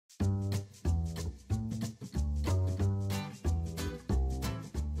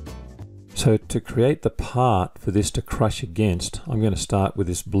So to create the part for this to crush against, I'm going to start with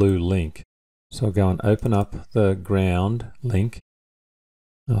this blue link. So I'll go and open up the ground link.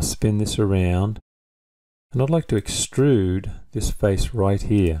 I'll spin this around, and I'd like to extrude this face right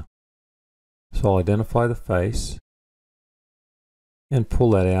here. So I'll identify the face and pull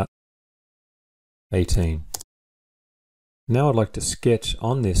that out 18. Now I'd like to sketch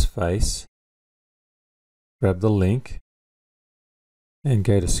on this face, grab the link and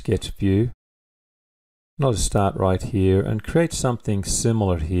go to sketch view. And I'll just start right here and create something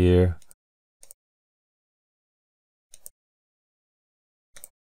similar here.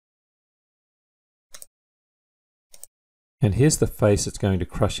 And here's the face it's going to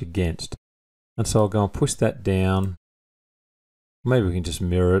crush against. And so I'll go and push that down. Maybe we can just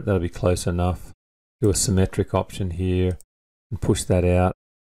mirror it, that'll be close enough. Do a symmetric option here and push that out.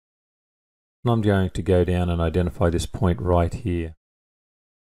 And I'm going to go down and identify this point right here.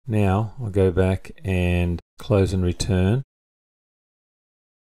 Now I'll go back and close and return.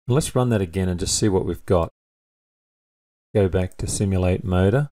 And let's run that again and just see what we've got. Go back to Simulate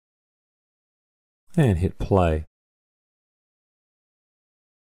Motor and hit play.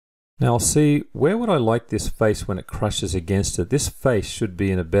 Now I'll see, where would I like this face when it crushes against it? This face should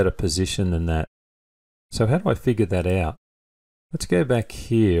be in a better position than that. So how do I figure that out? Let's go back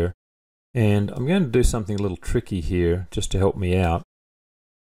here, and I'm going to do something a little tricky here just to help me out.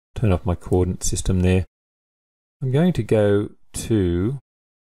 Turn off my coordinate system there. I'm going to go to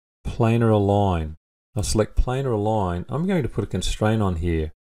Planar Align. I'll select Planar Align. I'm going to put a constraint on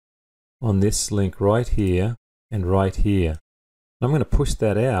here, on this link right here and right here. I'm going to push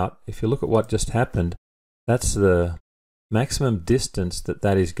that out. If you look at what just happened, that's the maximum distance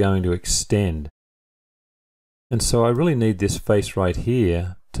that is going to extend. And so I really need this face right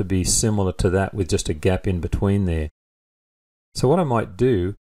here to be similar to that with just a gap in between there. So what I might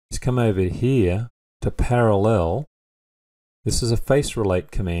do is come over here to Parallel. This is a face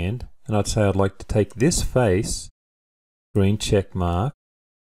relate command, and I'd say I'd like to take this face, green check mark,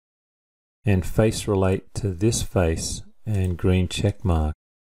 and face relate to this face, and green check mark.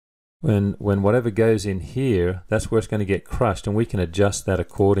 When whatever goes in here, that's where it's going to get crushed, and we can adjust that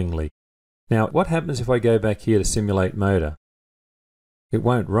accordingly. Now, what happens if I go back here to Simulate Motor? It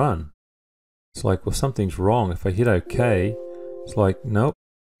won't run. It's like, well, something's wrong. If I hit OK, it's like, nope,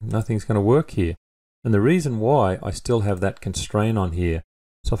 nothing's going to work here. And the reason why, I still have that constraint on here.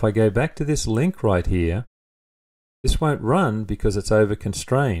 So if I go back to this link right here, this won't run because it's over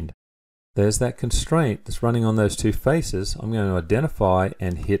constrained. There's that constraint that's running on those two faces. I'm going to identify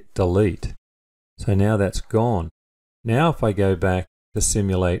and hit delete. So now that's gone. Now if I go back to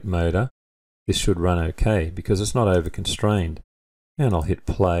Simulate Motor, this should run okay because it's not over constrained. And I'll hit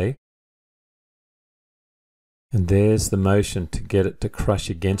play. And there's the motion to get it to crush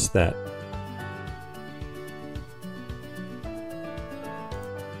against that.